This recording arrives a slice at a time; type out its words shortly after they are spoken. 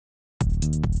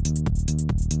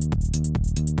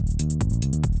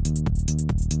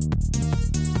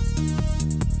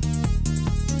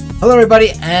Hello everybody,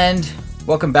 and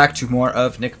welcome back to more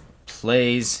of Nick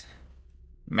Plays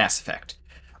Mass Effect.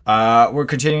 We're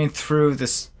continuing through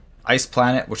this ice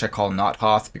planet, which I call Not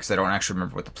Hoth, because I don't actually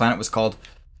remember what the planet was called.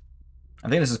 I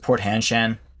think this is Port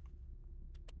Hanshan.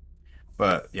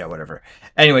 But, yeah, whatever.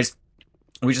 Anyways,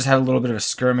 we just had a little bit of a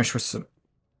skirmish with some...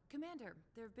 Commander,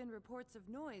 there have been reports of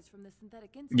noise from the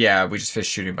synthetic incident. Yeah, we just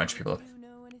finished shooting a bunch of people. Do you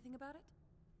know anything about it?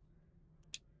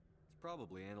 It's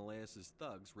probably Ananias's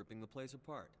thugs ripping the place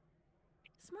apart.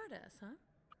 Smartass, huh?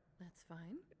 That's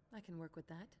fine. I can work with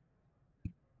that.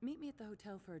 Meet me at the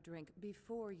hotel for a drink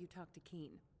before you talk to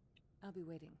Keen. I'll be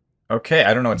waiting. Okay,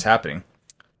 I don't know what's happening.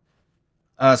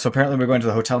 So apparently we're going to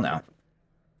the hotel now.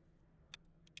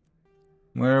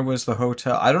 Where was the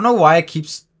hotel? I don't know why it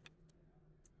keeps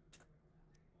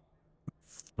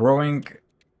throwing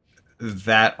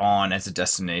that on as a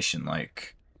destination.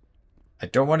 Like, I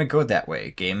don't want to go that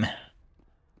way, game.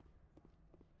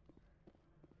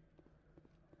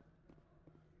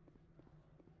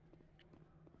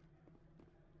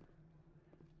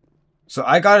 So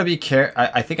I gotta be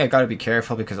I think I gotta be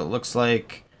careful because it looks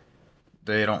like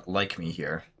they don't like me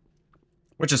here.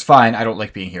 Which is fine. I don't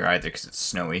like being here either because it's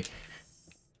snowy.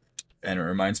 And it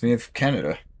reminds me of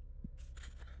Canada.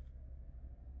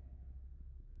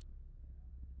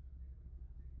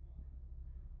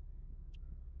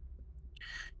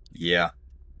 Yeah.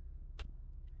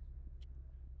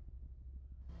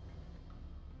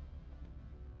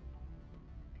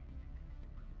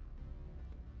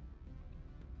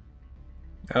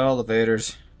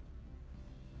 Elevators.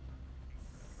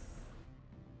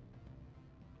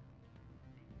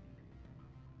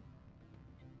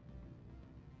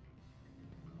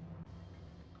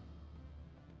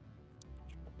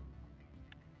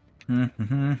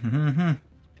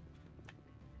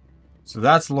 So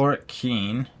that's Lord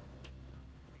Keen.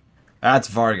 That's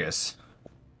Vargas.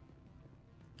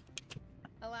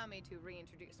 Allow me to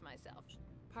reintroduce myself.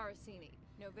 Parasini,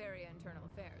 Novaria Internal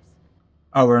Affairs.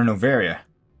 Oh, we're in Novaria.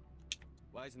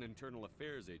 Why is an internal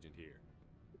affairs agent here?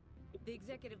 The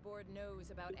executive board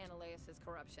knows about Ananias's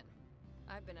corruption.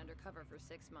 I've been undercover for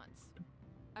 6 months.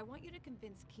 I want you to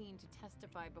convince Keen to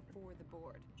testify before the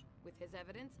board. With his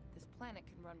evidence, this planet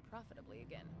can run profitably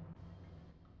again.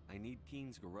 I need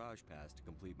Keen's garage pass to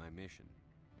complete my mission.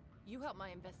 You help my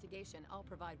investigation, I'll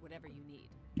provide whatever you need.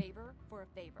 Favor for a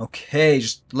favor. Okay,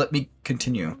 just let me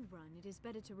continue. In the long run, it is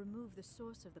better to remove the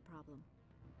source of the problem.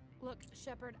 Look,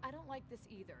 Shepard, I don't like this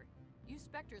either. You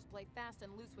Spectres play fast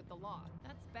and loose with the law.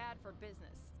 That's bad for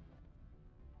business.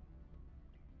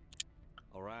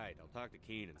 Alright, I'll talk to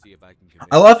Keen and see if I can convince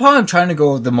I love how I'm trying to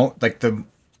go the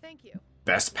Thank you.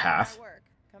 best path. My work.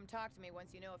 Come talk to me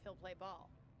once you know if he'll play ball.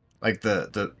 Like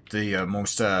the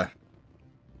most if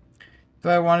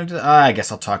I wanted to I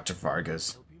guess I'll talk to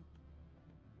Vargas. Help you?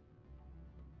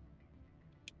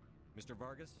 Mr.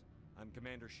 Vargas, I'm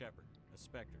Commander Shepard, a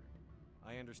Spectre.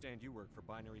 I understand you work for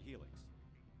Binary Helix.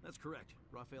 That's correct.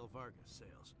 Rafael Vargas,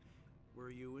 sales.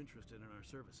 Were you interested in our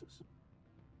services?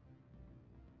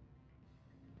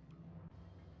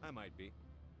 I might be.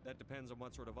 That depends on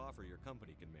what sort of offer your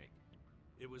company can make.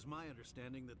 It was my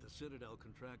understanding that the Citadel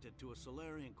contracted to a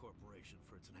Solarian corporation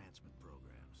for its enhancement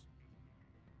programs.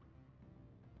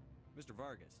 Mr.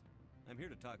 Vargas, I'm here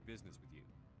to talk business with you.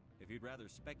 If you'd rather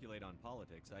speculate on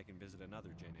politics, I can visit another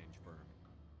Gen Eng firm.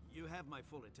 You have my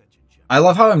full attention, Shepard. I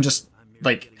love how I'm just I'm merely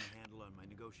like getting a handle on my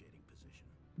negotiating position.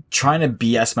 trying to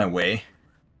BS my way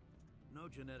No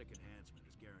genetic enhancement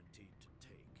is guaranteed to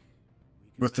take. We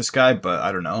can with this make guy, sure but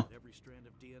I don't know. that every strand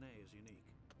of DNA is unique.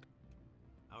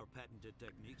 Our patented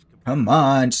techniques Come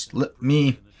on, just let me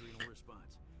an adrenal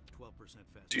response, 12%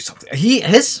 faster. do something.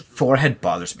 His forehead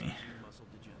bothers me. Muscle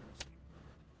degeneracy.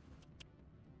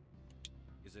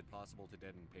 Is it possible to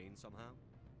deaden pain somehow?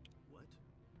 What?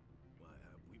 Why,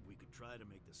 we could try to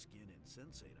make the skin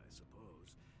insensate, I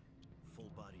suppose.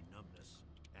 Full body numbness,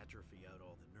 atrophy out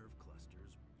all the nerve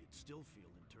clusters. You'd still feel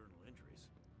internal injuries.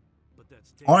 But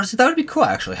that's Honestly, that would be cool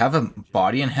actually. Have a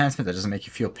body enhancement that doesn't make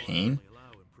you feel pain.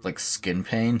 Like skin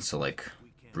pain, so like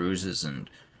bruises and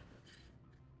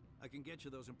I can get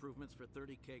you those improvements for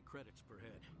 30k credits per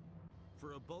head.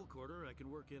 For a bulk order, I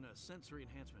can work in a sensory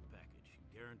enhancement package,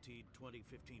 guaranteed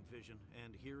 20/15 vision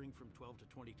and hearing from 12 to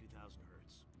 22,000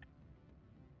 hertz.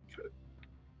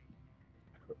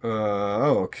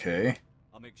 okay.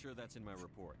 I'll make sure that's in my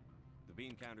report. The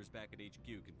beam counters back at HQ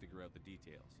can figure out the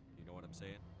details. You know what I'm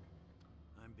saying?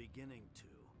 I'm beginning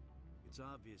to. It's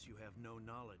obvious you have no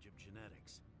knowledge of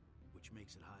genetics, which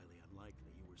makes it highly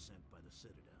unlikely you were sent by the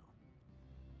Citadel.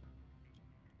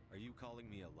 Are you calling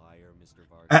me a liar, Mr.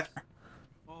 Vargas?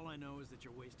 All I know is that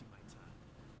you're wasting my time.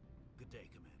 Good day,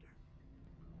 Commander.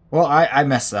 Well, I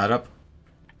messed that up.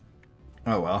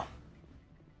 Oh well.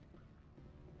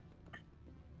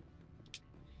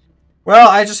 Well,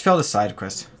 I just failed a side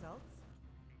quest. Results?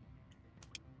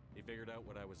 He figured out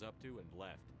what I was up to and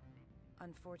left.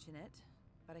 Unfortunate,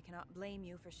 but I cannot blame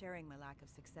you for sharing my lack of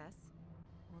success.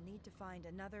 We'll need to find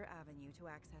another avenue to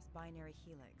access binary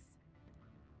helix.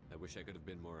 I wish I could have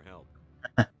been more help.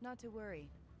 Not to worry.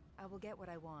 I will get what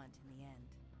I want in the end.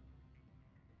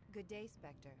 Good day,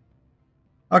 Spectre.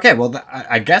 Okay, well,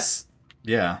 I guess,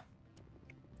 yeah.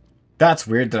 That's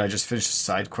weird that I just finished a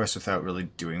side quest without really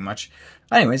doing much.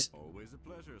 Anyways. Always a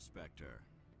pleasure, Spectre.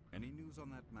 Any news on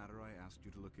that matter I asked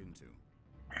you to look into?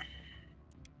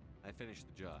 I finished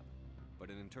the job, but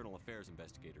an internal affairs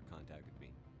investigator contacted me.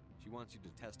 She wants you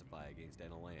to testify against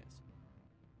Analeus.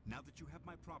 Now that you have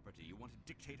my property, you want to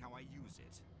dictate how I use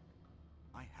it.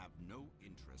 I have no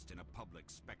interest in a public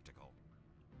spectacle.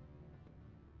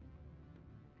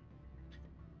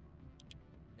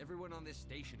 Everyone on this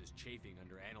station is chafing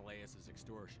under Analeus'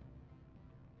 extortion.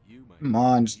 You, my Come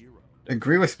on, hero.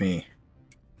 agree with me.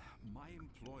 My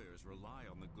employers rely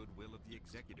on the goodwill of the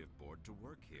executive board to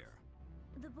work here.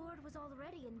 The board was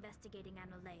already investigating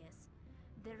Anoleus.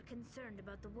 They're concerned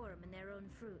about the worm in their own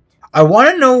fruit. I want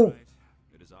to know. Right.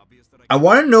 It is obvious that I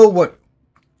want to know what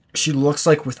she looks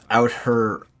like without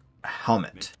her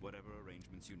helmet. Make whatever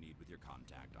arrangements you need with your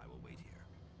contact. I will wait here.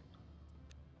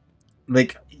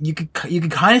 Like you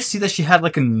could kind of see that she had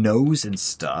like a nose and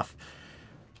stuff,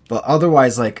 but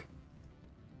otherwise, like,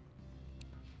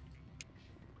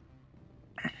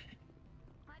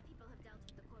 My people have dealt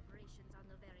with the corporations on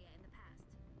Noveria in the past.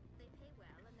 They pay well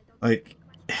and they don't like, take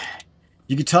questions.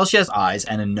 you could tell she has eyes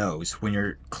and a nose when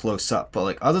you're close up, but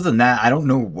like other than that, I don't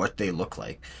know what they look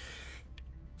like.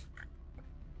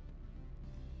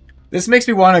 This makes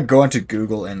me want to go onto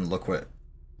Google and look at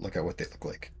what they look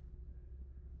like.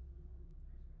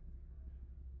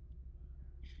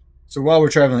 So while we're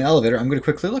traveling in the elevator, I'm going to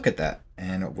quickly look at that,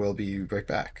 and we'll be right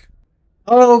back.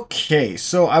 Okay,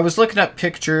 so I was looking at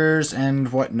pictures and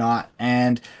whatnot,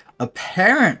 and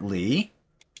apparently,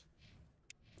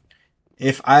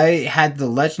 if I had the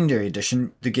Legendary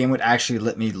Edition, the game would actually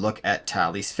let me look at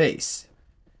Tally's face.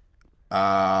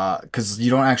 Because you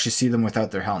don't actually see them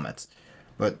without their helmets.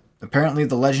 But apparently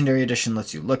the Legendary Edition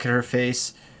lets you look at her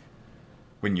face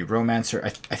when you romance her. I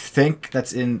think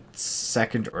that's in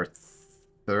second or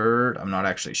third. I'm not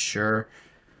actually sure.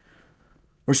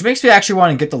 Which makes me actually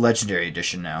want to get the Legendary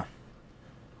Edition now.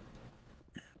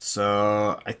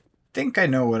 So I think I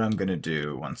know what I'm going to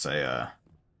do once I...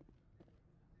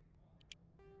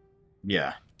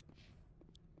 Yeah.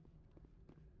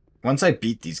 Once I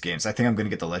beat these games, I think I'm going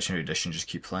to get the Legendary Edition and just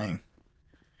keep playing.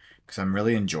 Because I'm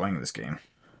really enjoying this game.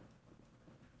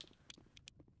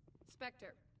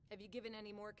 Spectre, have you given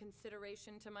any more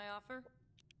consideration to my offer?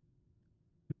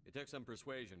 It took some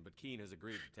persuasion, but Keen has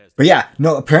agreed to test. But yeah,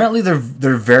 no, apparently they're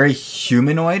very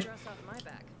humanoid. Dress off my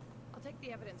back. I'll take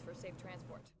the evidence for safe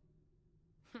transport.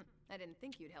 I didn't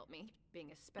think you'd help me,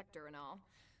 being a Spectre and all.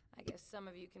 I guess some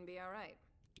of you can be alright.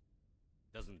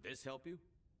 Doesn't this help you?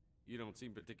 You don't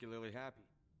seem particularly happy.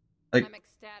 Like, I'm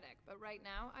ecstatic, but right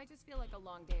now, I just feel like a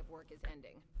long day of work is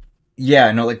ending.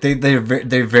 yeah, no, like they're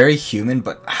very human,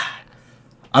 but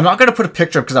I'm not gonna put a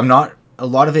picture up because I'm not. A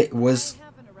lot of it was I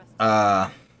have an arrest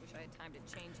wish I had time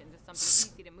to change into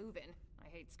something easy to move in. I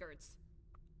hate skirts.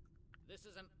 This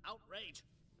is an outrage.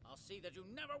 I'll see that you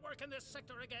never work in this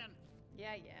sector again.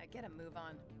 Yeah, get a move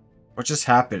on. What just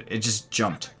happened? It just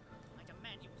jumped. I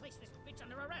demand you place this bitch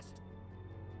under arrest.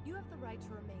 You have the right to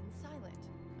remain silent.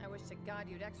 I wish to God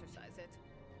you'd exercise it.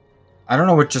 I don't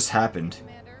know what just happened.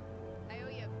 Commander, I owe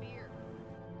you a beer.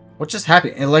 What just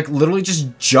happened? It like literally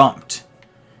just jumped.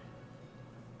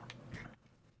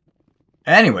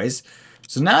 Anyways,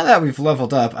 so now that we've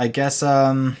leveled up, I guess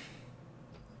we're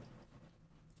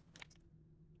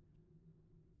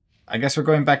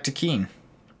going back to Keen.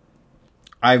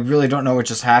 I really don't know what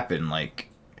just happened. Like,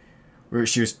 we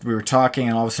were talking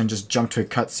and all of a sudden just jumped to a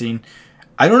cutscene.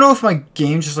 I don't know if my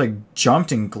game just like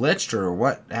jumped and glitched or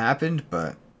what happened,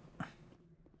 but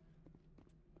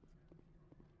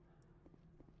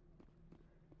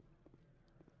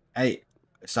hey,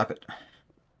 stop it.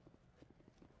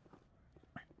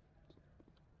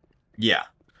 Yeah.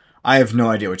 I have no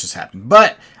idea what just happened.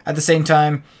 But at the same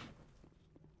time,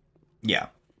 yeah.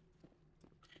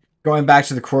 Going back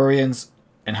to the Quarians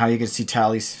and how you can see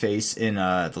Tally's face in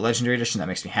the Legendary Edition, that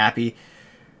makes me happy.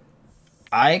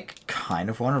 I kind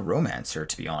of want to romance her,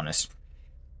 to be honest.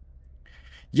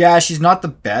 Yeah, she's not the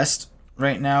best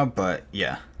right now, but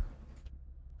yeah.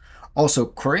 Also,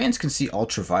 Quarians can see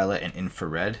ultraviolet and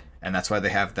infrared, and that's why they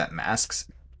have that masks.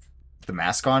 the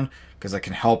mask on, because I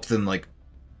can help them like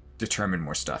determine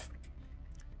more stuff.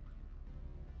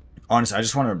 Honestly, I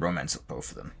just want to romance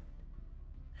both of them.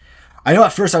 I know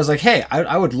at first I was like, hey,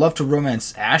 I would love to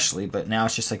romance Ashley, but now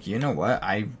it's just like, you know what?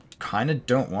 I kind of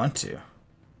don't want to.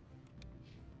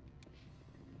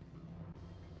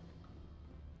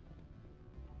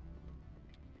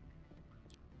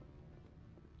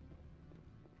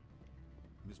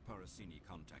 Miss Parasini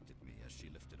contacted me as she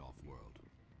lifted off-world.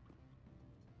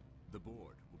 The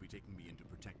board will be taking me into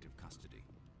protective custody.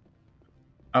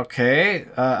 Okay,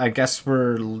 I guess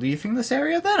we're leaving this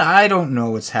area then? I don't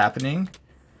know what's happening.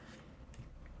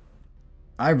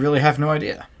 I really have no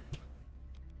idea.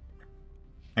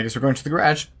 I guess we're going to the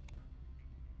garage.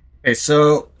 Okay,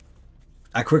 so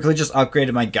I quickly just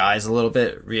upgraded my guys a little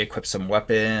bit, re-equipped some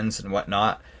weapons and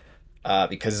whatnot,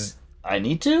 because I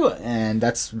need to, and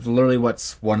that's literally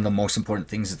what's one of the most important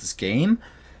things of this game.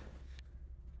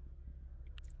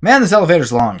 Man, this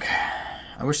elevator's long.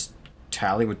 I wish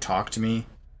Tally would talk to me.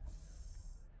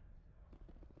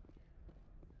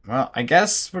 Well, I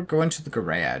guess we're going to the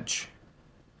garage.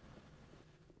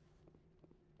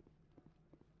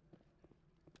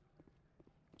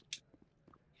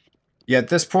 Yeah, at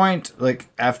this point, like,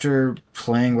 after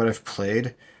playing what I've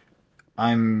played,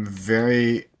 I'm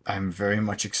very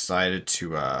much excited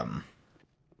to, Oh,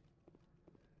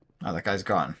 that guy's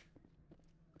gone.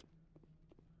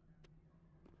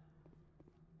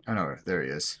 Oh no, there he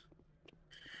is.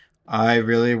 I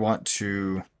really want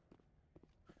to...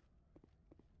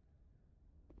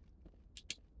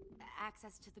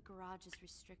 Access to the garage is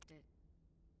restricted.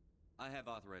 I have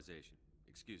authorization.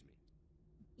 Excuse me.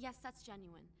 Yes, that's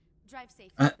genuine. Drive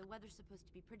safely. The weather's supposed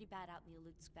to be pretty bad out in the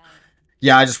Alutsk Valley.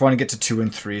 Yeah, I just want to get to 2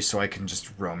 and 3 so I can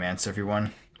just romance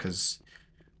everyone, because...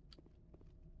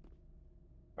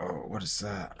 Oh, what is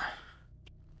that?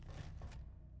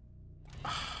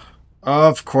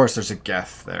 Of course there's a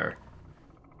Geth there.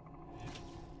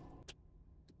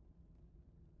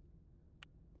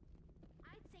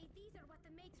 I'd say these are what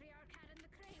the matriarch had in the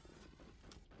crates.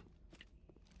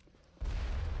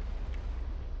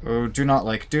 Oh, do not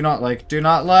like, do not like, do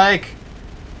not like!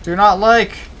 Do not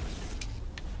like!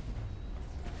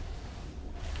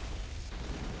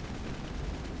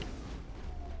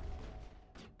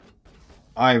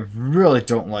 I really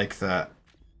don't like that.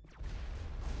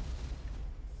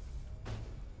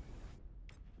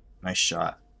 Nice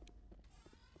shot.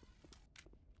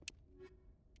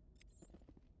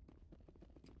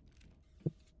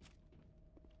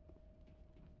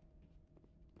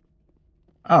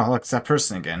 Oh, look, it's that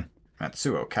person again.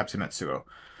 Matsuo, Captain Matsuo.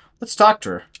 Let's talk to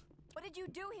her. What did you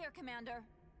do here, Commander?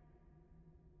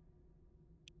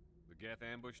 The Geth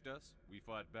ambushed us. We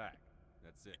fought back.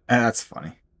 That's it. That's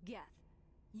funny. Geth.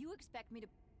 You expect me to...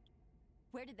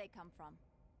 Where did they come from?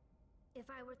 If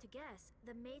I were to guess,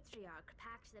 the matriarch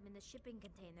packed them in the shipping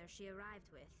container she arrived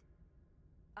with.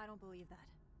 I don't believe that.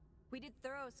 We did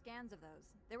thorough scans of those.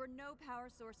 There were no power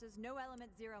sources, no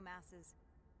element zero masses.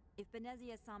 If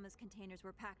Benezia-sama's containers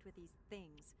were packed with these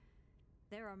things,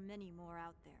 there are many more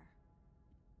out there.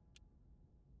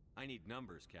 I need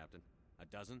numbers, Captain. A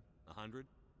dozen? 100?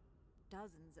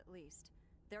 Dozens, at least.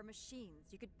 They're machines.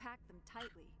 You could pack them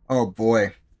tightly. Oh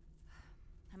boy.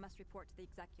 I must report to the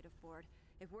executive board.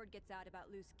 If word gets out about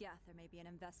loose Geth, there may be an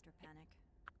investor panic.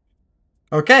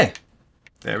 Okay.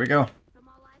 There we go. From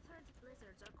all I've heard,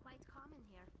 blizzards are quite common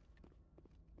here.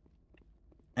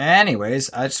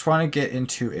 Anyways, I just want to get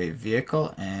into a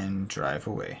vehicle and drive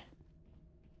away.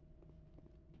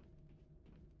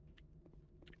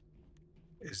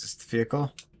 Is this the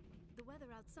vehicle? The weather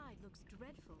outside looks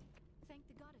dreadful. Thank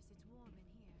the goddess it's warm in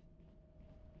here.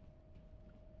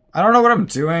 I don't know what I'm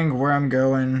doing, where I'm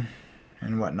going,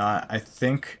 and whatnot. I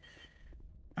think...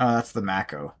 Oh, that's the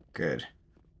Mako. Good.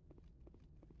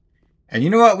 And you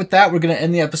know what? With that, we're going to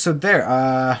end the episode there.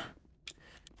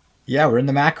 Yeah, we're in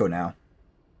the Mako now.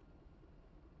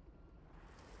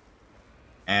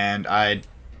 And I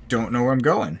don't know where I'm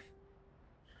going.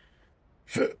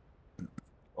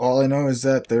 All I know is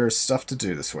that there's stuff to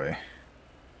do this way.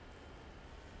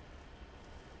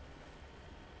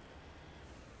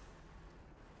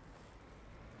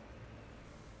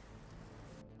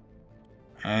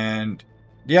 And,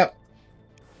 yep.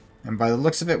 And by the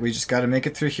looks of it, we just got to make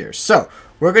it through here. So,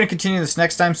 we're going to continue this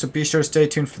next time, so be sure to stay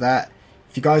tuned for that.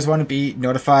 If you guys want to be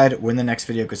notified when the next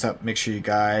video goes up, make sure you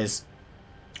guys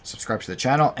subscribe to the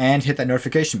channel and hit that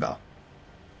notification bell.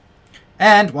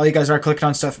 And while you guys are clicking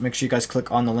on stuff, make sure you guys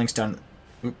click on the links down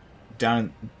in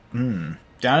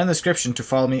the description to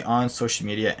follow me on social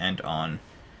media and on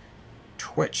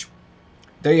Twitch.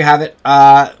 There you have it.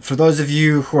 For those of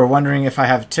you who are wondering if I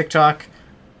have TikTok,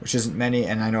 which isn't many,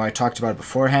 and I know I talked about it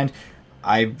beforehand.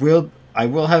 I will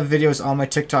have videos on my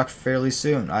TikTok fairly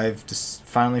soon. I've just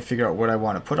finally figured out what I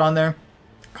want to put on there,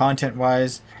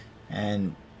 content-wise,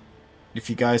 and if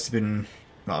you guys have been,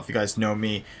 well, if you guys know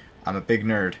me, I'm a big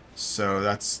nerd, so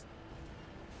that's,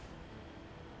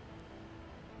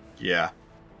 yeah.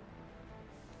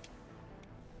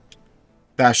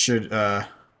 That should,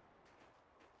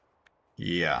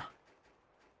 yeah.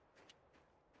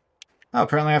 Oh,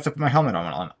 apparently I have to put my helmet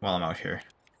on while I'm out here.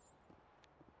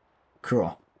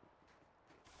 Cool.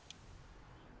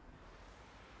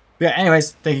 Yeah,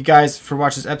 anyways, thank you guys for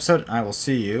watching this episode. I will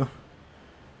see you,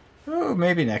 oh,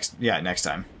 maybe next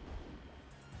time.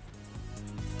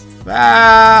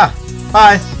 Bye!